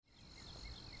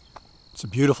It's a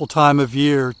beautiful time of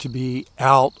year to be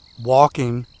out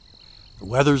walking. The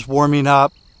weather's warming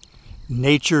up.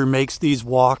 Nature makes these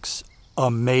walks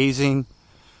amazing.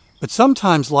 But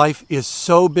sometimes life is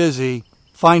so busy,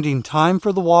 finding time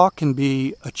for the walk can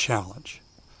be a challenge.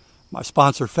 My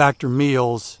sponsor, Factor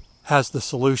Meals, has the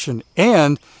solution.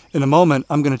 And in a moment,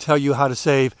 I'm going to tell you how to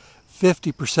save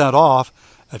 50% off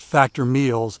at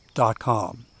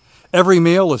factormeals.com. Every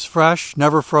meal is fresh,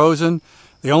 never frozen.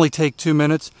 They only take 2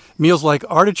 minutes. Meals like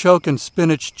artichoke and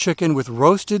spinach chicken with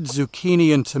roasted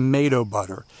zucchini and tomato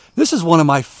butter. This is one of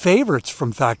my favorites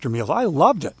from Factor Meals. I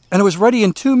loved it. And it was ready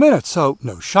in 2 minutes. So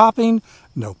no shopping,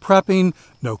 no prepping,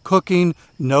 no cooking,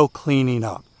 no cleaning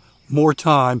up. More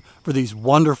time for these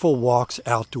wonderful walks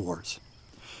outdoors.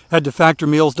 Head to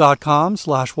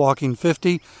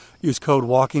factormeals.com/walking50. Use code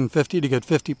walking50 to get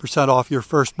 50% off your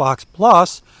first box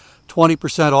plus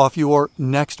 20% off your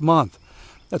next month.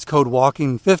 That's code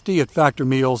walking50 at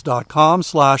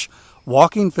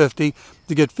factormeals.com/walking50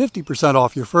 to get 50%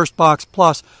 off your first box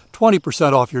plus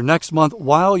 20% off your next month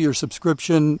while your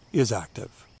subscription is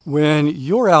active. When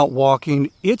you're out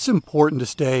walking, it's important to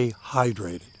stay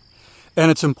hydrated. And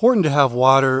it's important to have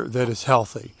water that is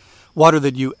healthy, water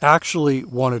that you actually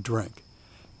want to drink.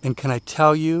 And can I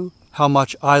tell you how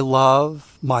much I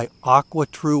love my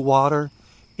AquaTrue water?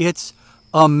 It's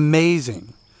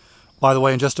amazing. By the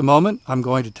way, in just a moment, I'm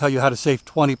going to tell you how to save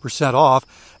 20% off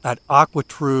at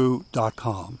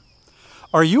aquatrue.com.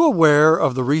 Are you aware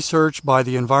of the research by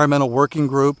the Environmental Working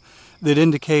Group that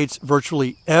indicates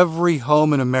virtually every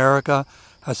home in America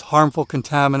has harmful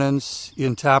contaminants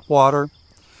in tap water?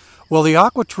 Well, the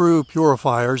AquaTrue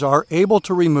purifiers are able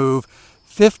to remove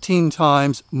 15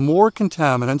 times more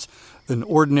contaminants than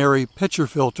ordinary pitcher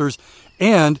filters,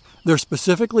 and they're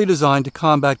specifically designed to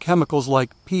combat chemicals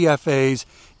like PFAS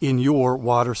in your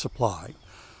water supply.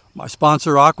 My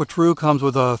sponsor, AquaTrue, comes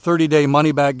with a 30-day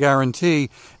money-back guarantee,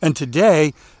 and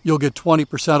today you'll get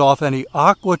 20% off any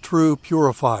AquaTrue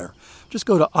purifier. Just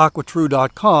go to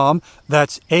aquatrue.com,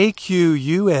 that's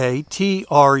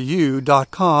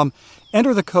AQUATRU.com,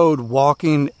 enter the code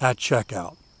WALKING at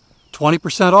checkout.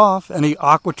 20% off any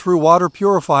AquaTrue water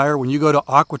purifier when you go to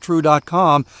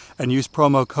aquatrue.com and use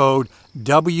promo code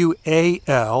WALKING.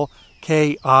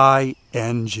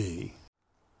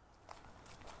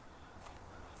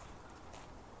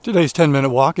 Today's 10-minute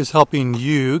walk is helping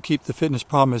you keep the fitness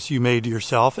promise you made to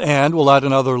yourself, and we'll add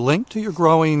another link to your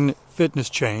growing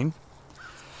fitness chain.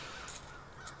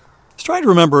 Let's try to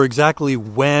remember exactly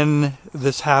when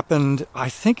this happened. I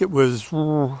think it was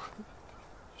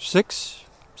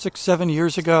 7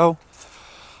 years ago.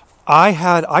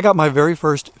 I got my very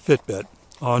first Fitbit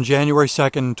on January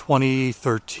 2nd,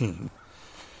 2013,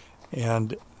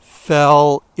 and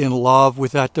fell in love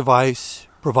with that device.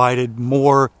 Provided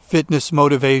more fitness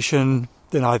motivation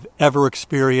than I've ever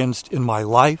experienced in my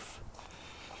life,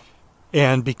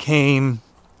 and became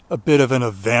a bit of an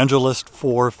evangelist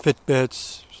for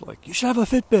Fitbits. It's like, you should have a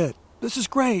Fitbit. This is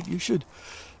great. You should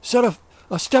set a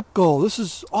step goal. This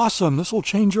is awesome. This will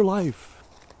change your life.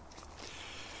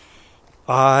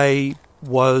 I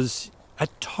was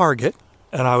at Target,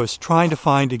 and I was trying to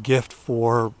find a gift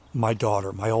for my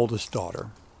daughter, my oldest daughter.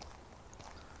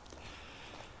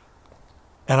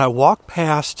 And I walked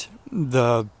past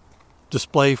the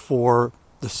display for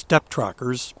the step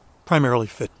trackers, primarily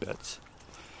Fitbits.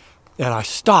 And I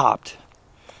stopped,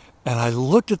 and I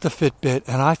looked at the Fitbit,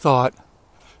 and I thought,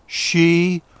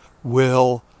 she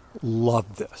will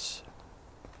love this.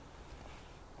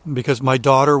 Because my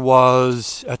daughter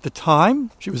was, at the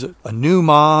time, she was a new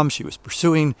mom. She was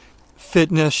pursuing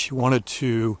fitness. She wanted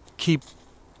to keep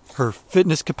her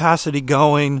fitness capacity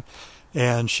going,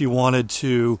 and she wanted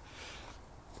to,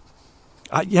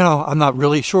 I'm not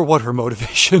really sure what her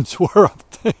motivations were.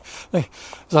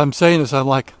 As I'm saying this, I'm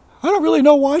like, I don't really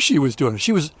know why she was doing it.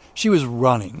 She was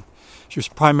running. She was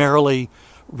primarily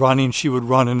running. She would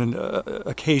run in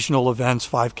occasional events,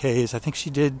 5Ks. I think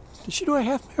did she do a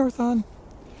half marathon?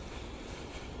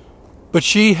 But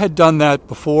she had done that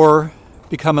before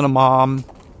becoming a mom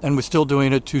and was still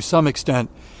doing it to some extent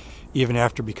even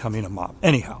after becoming a mom.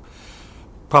 Anyhow,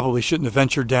 probably shouldn't have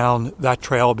ventured down that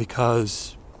trail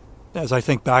because as I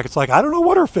think back, it's like, I don't know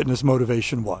what her fitness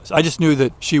motivation was. I just knew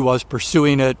that she was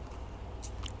pursuing it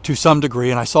to some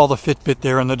degree, and I saw the Fitbit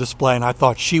there in the display, and I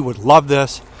thought she would love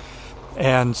this.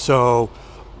 And so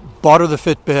bought her the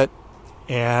Fitbit,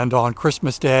 and on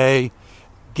Christmas Day,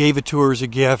 gave it to her as a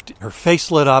gift. Her face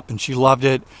lit up, and she loved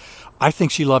it. I think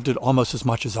she loved it almost as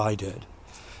much as I did,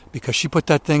 because she put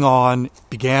that thing on,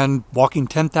 began walking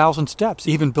 10,000 steps,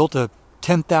 even built a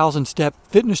 10,000 step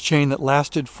fitness chain that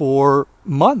lasted for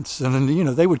months. And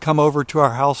then, they would come over to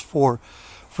our house for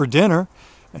for dinner,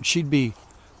 and she'd be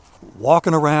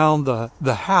walking around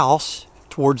the house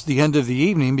towards the end of the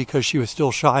evening because she was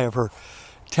still shy of her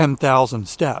 10,000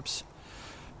 steps.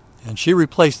 And she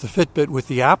replaced the Fitbit with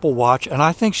the Apple Watch, and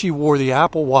I think she wore the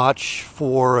Apple Watch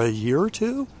for a year or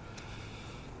two.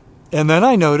 And then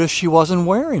I noticed she wasn't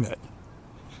wearing it.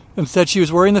 Instead, she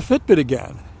was wearing the Fitbit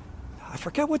again. I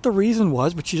forget what the reason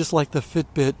was, but she just liked the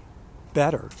Fitbit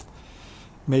better.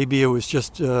 Maybe it was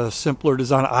just a simpler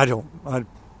design. I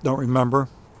don't remember.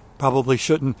 Probably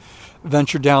shouldn't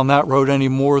venture down that road any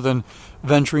more than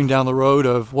venturing down the road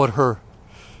of what her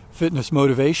fitness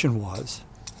motivation was.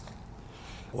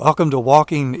 Welcome to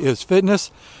Walking is Fitness.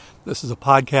 This is a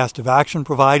podcast of action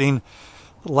providing a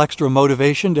little extra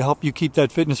motivation to help you keep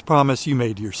that fitness promise you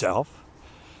made to yourself.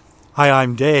 Hi,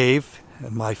 I'm Dave,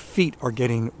 and my feet are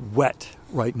getting wet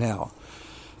right now.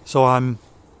 So I'm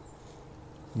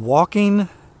walking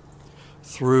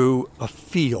through a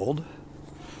field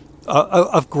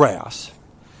of grass,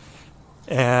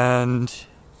 and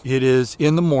it is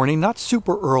in the morning, not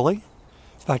super early.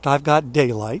 In fact, I've got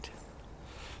daylight,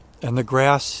 and the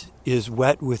grass is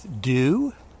wet with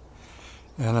dew.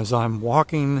 And as I'm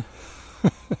walking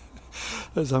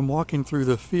through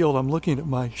the field, I'm looking at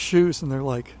my shoes, and they're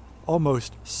like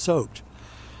almost soaked.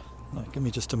 Give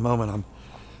me just a moment. I'm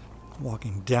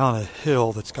walking down a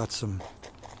hill that's got some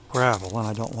gravel, and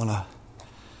I don't want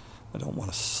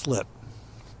to slip.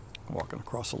 I'm walking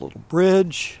across a little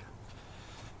bridge,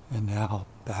 and now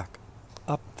back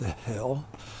up the hill.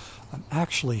 I'm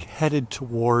actually headed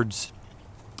towards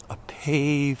a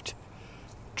paved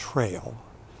trail.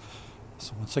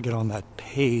 So once I get on that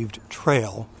paved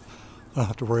trail, I don't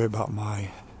have to worry about my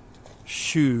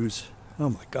shoes. Oh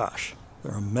my gosh,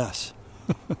 they're a mess.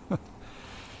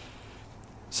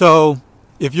 So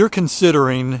if you're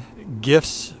considering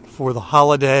gifts for the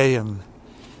holiday and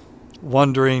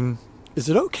wondering, is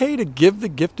it okay to give the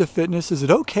gift of fitness? Is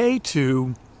it okay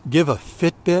to give a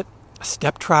Fitbit, a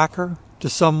step tracker to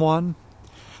someone?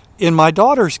 In my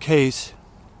daughter's case,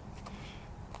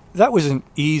 that was an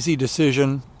easy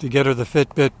decision to get her the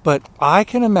Fitbit, but I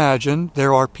can imagine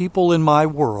there are people in my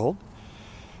world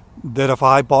that if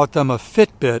I bought them a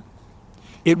Fitbit,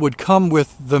 it would come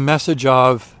with the message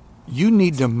of, you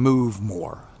need to move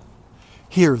more.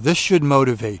 Here, this should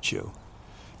motivate you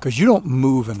because you don't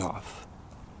move enough.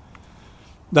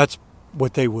 That's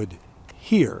what they would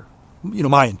hear.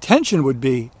 My intention would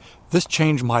be, this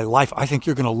changed my life. I think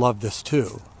you're going to love this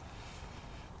too.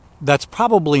 That's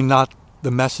probably not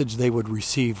the message they would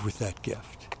receive with that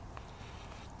gift.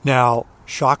 Now,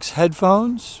 Shokz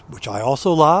headphones, which I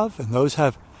also love, and those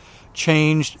have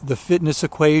changed the fitness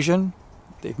equation.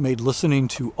 They've made listening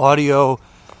to audio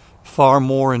far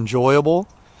more enjoyable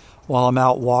while I'm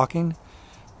out walking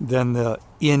than the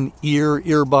in-ear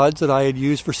earbuds that I had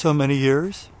used for so many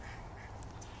years.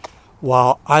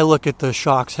 While I look at the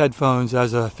Shokz headphones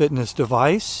as a fitness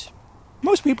device,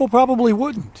 most people probably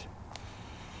wouldn't.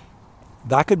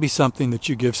 That could be something that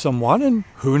you give someone, and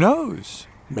who knows?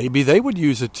 Maybe they would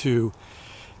use it to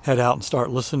head out and start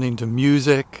listening to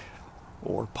music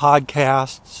or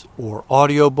podcasts or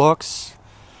audiobooks.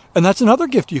 And that's another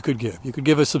gift you could give. You could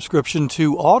give a subscription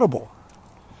to Audible.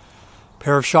 A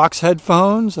pair of Shokz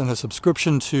headphones and a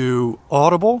subscription to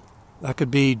Audible. That could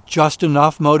be just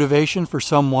enough motivation for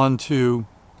someone to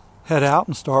head out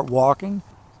and start walking.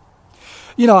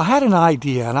 I had an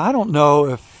idea, and I don't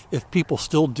know if people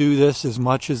still do this as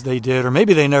much as they did, or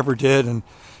maybe they never did, and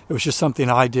it was just something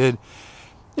I did.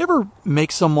 You ever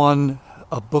make someone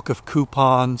a book of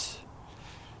coupons,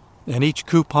 and each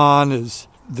coupon is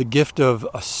the gift of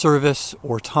a service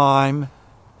or time?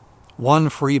 One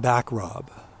free back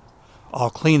rub. I'll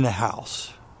clean the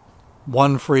house.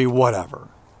 One free whatever.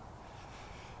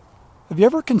 Have you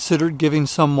ever considered giving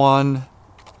someone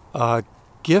a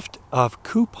gift of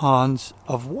coupons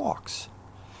of walks?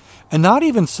 And not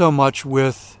even so much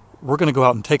with, we're going to go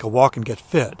out and take a walk and get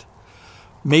fit.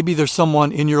 Maybe there's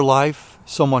someone in your life,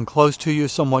 someone close to you,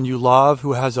 someone you love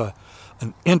who has an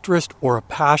interest or a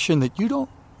passion that you don't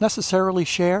necessarily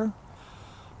share.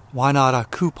 Why not a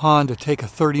coupon to take a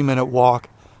 30-minute walk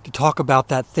to talk about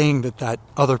that thing that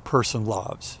other person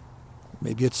loves?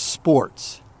 Maybe it's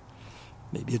sports.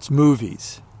 Maybe it's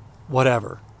movies.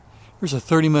 Whatever. Here's a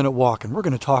 30-minute walk, and we're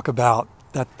going to talk about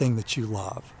that thing that you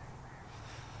love.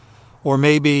 Or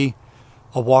maybe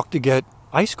a walk to get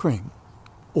ice cream,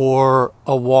 or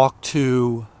a walk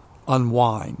to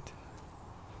unwind.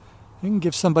 You can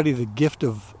give somebody the gift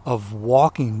of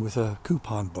walking with a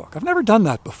coupon book. I've never done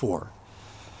that before.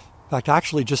 In fact, I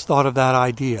actually just thought of that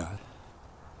idea.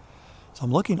 So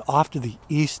I'm looking off to the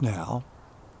east now,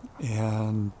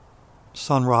 and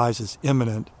sunrise is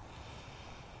imminent.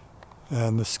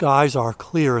 and the skies are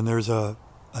clear, and there's an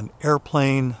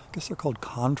airplane, I guess they're called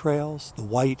contrails, the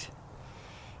white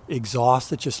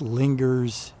exhaust that just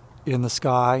lingers in the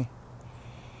sky.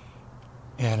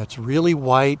 And it's really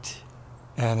white,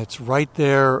 and it's right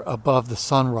there above the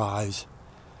sunrise.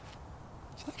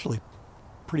 It's actually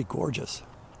pretty gorgeous.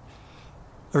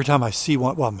 Every time I see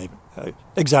one, well, maybe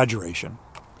exaggeration.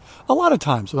 A lot of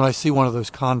times when I see one of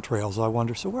those contrails, I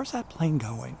wonder, so where's that plane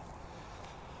going?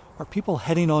 Are people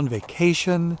heading on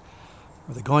vacation?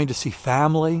 Are they going to see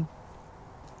family?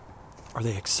 Are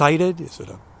they excited? Is it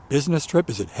a business trip?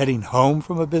 Is it heading home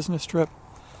from a business trip?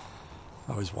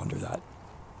 I always wonder that.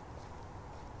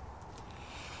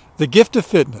 The gift of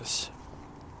fitness.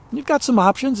 You've got some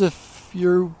options if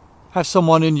you have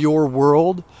someone in your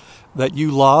world that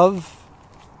you love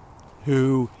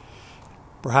who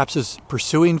perhaps is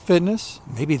pursuing fitness.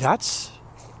 Maybe that's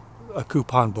a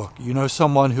coupon book. You know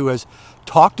someone who has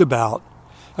talked about,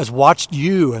 has watched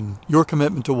you and your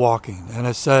commitment to walking and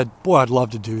has said, boy, I'd love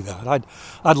to do that.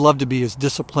 I'd love to be as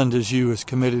disciplined as you, as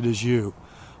committed as you.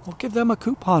 Well, give them a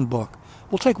coupon book.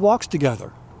 We'll take walks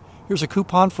together. Here's a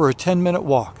coupon for a 10-minute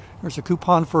walk. Here's a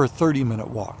coupon for a 30-minute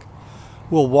walk.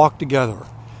 We'll walk together.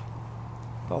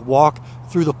 A walk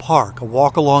through the park, a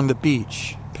walk along the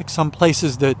beach. Pick some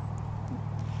places that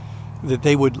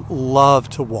they would love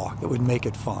to walk, that would make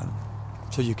it fun.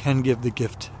 So you can give the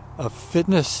gift of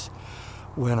fitness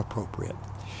when appropriate.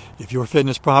 If your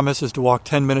fitness promise is to walk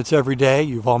 10 minutes every day,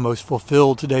 you've almost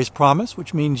fulfilled today's promise,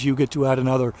 which means you get to add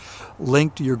another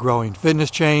link to your growing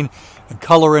fitness chain and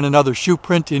color in another shoe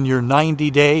print in your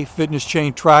 90-day fitness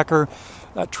chain tracker.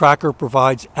 That tracker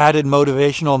provides added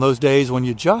motivation on those days when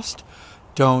you just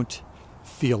don't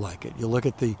feel like it. You look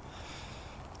at the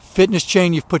fitness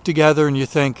chain you've put together and you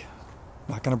think,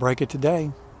 not going to break it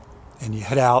today. And you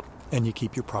head out and you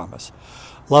keep your promise.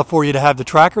 Love for you to have the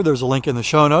tracker. There's a link in the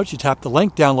show notes. You tap the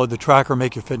link, download the tracker,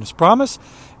 make your fitness promise,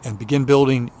 and begin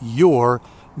building your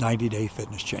 90-day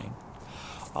fitness chain.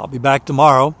 I'll be back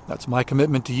tomorrow. That's my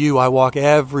commitment to you. I walk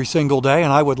every single day,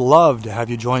 and I would love to have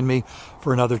you join me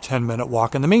for another 10-minute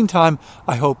walk. In the meantime,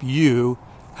 I hope you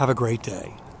have a great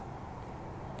day.